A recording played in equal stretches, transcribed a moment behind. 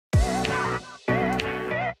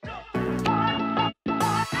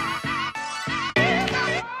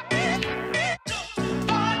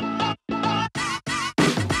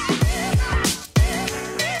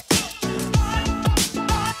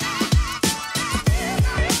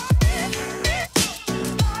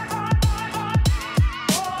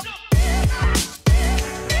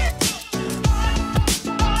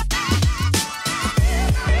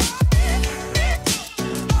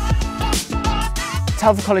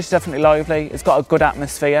Telford College is definitely lively, it's got a good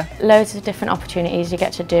atmosphere. Loads of different opportunities you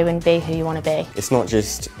get to do and be who you want to be. It's not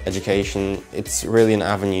just education, it's really an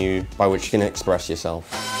avenue by which you can express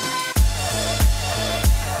yourself.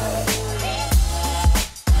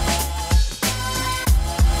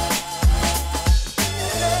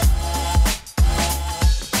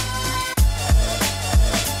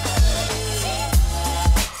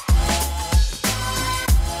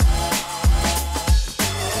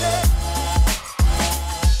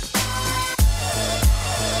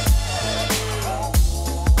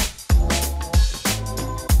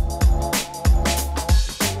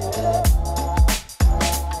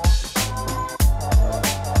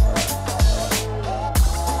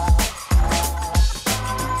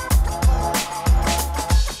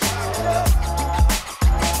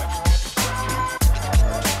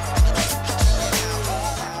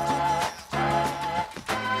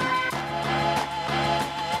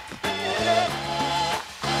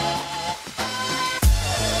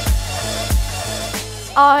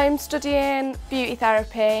 I'm studying beauty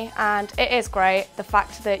therapy and it is great, the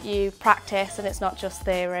fact that you practice and it's not just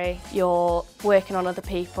theory. You're working on other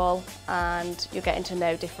people and you're getting to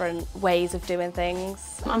know different ways of doing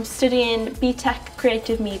things. I'm studying BTEC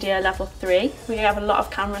Creative Media Level 3. We have a lot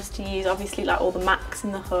of cameras to use, obviously like all the Macs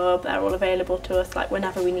in the hub, they're all available to us like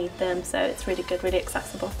whenever we need them, so it's really good, really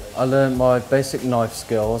accessible. I learned my basic knife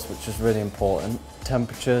skills, which is really important.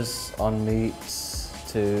 Temperatures on meats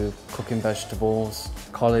to cooking vegetables.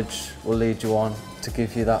 College will lead you on to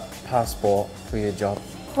give you that passport for your job.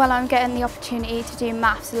 Well, I'm getting the opportunity to do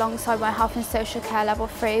maths alongside my health and social care level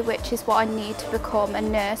 3, which is what I need to become a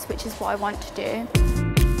nurse, which is what I want to do.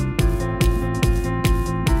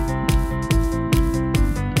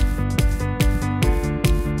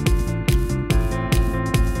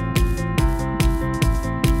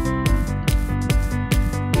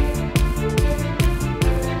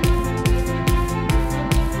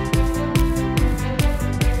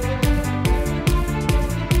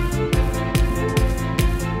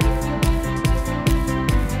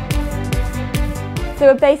 So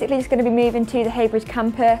we're basically just going to be moving to the Heybridge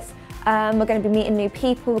campus. We're going to be meeting new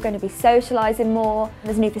people, we're going to be socialising more.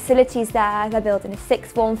 There's new facilities there, they're building a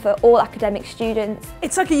sixth form for all academic students.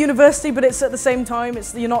 It's like a university, but it's at the same time,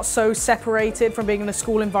 you're not so separated from being in a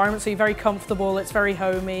school environment, so you're very comfortable, it's very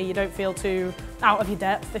homey, you don't feel too out of your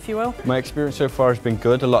depth, if you will. My experience so far has been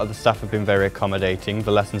good. A lot of the staff have been very accommodating.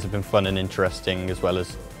 The lessons have been fun and interesting, as well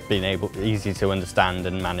as being easy to understand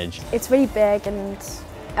and manage. It's really big and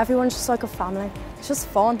everyone's just like a family. It's just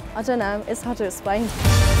fun. I don't know, it's hard to explain.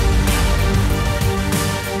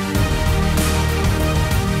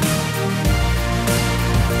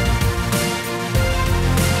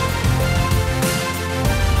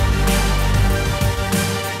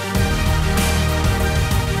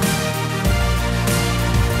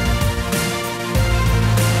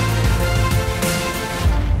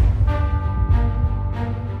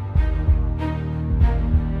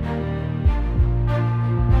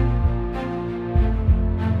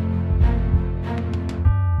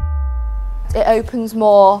 It opens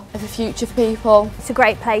more of a future for people. It's a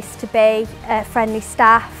great place to be, friendly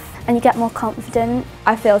staff, and you get more confident.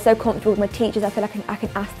 I feel so comfortable with my teachers, I feel like I can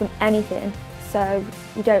ask them anything, so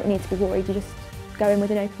you don't need to be worried, you just go in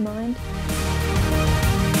with an open mind.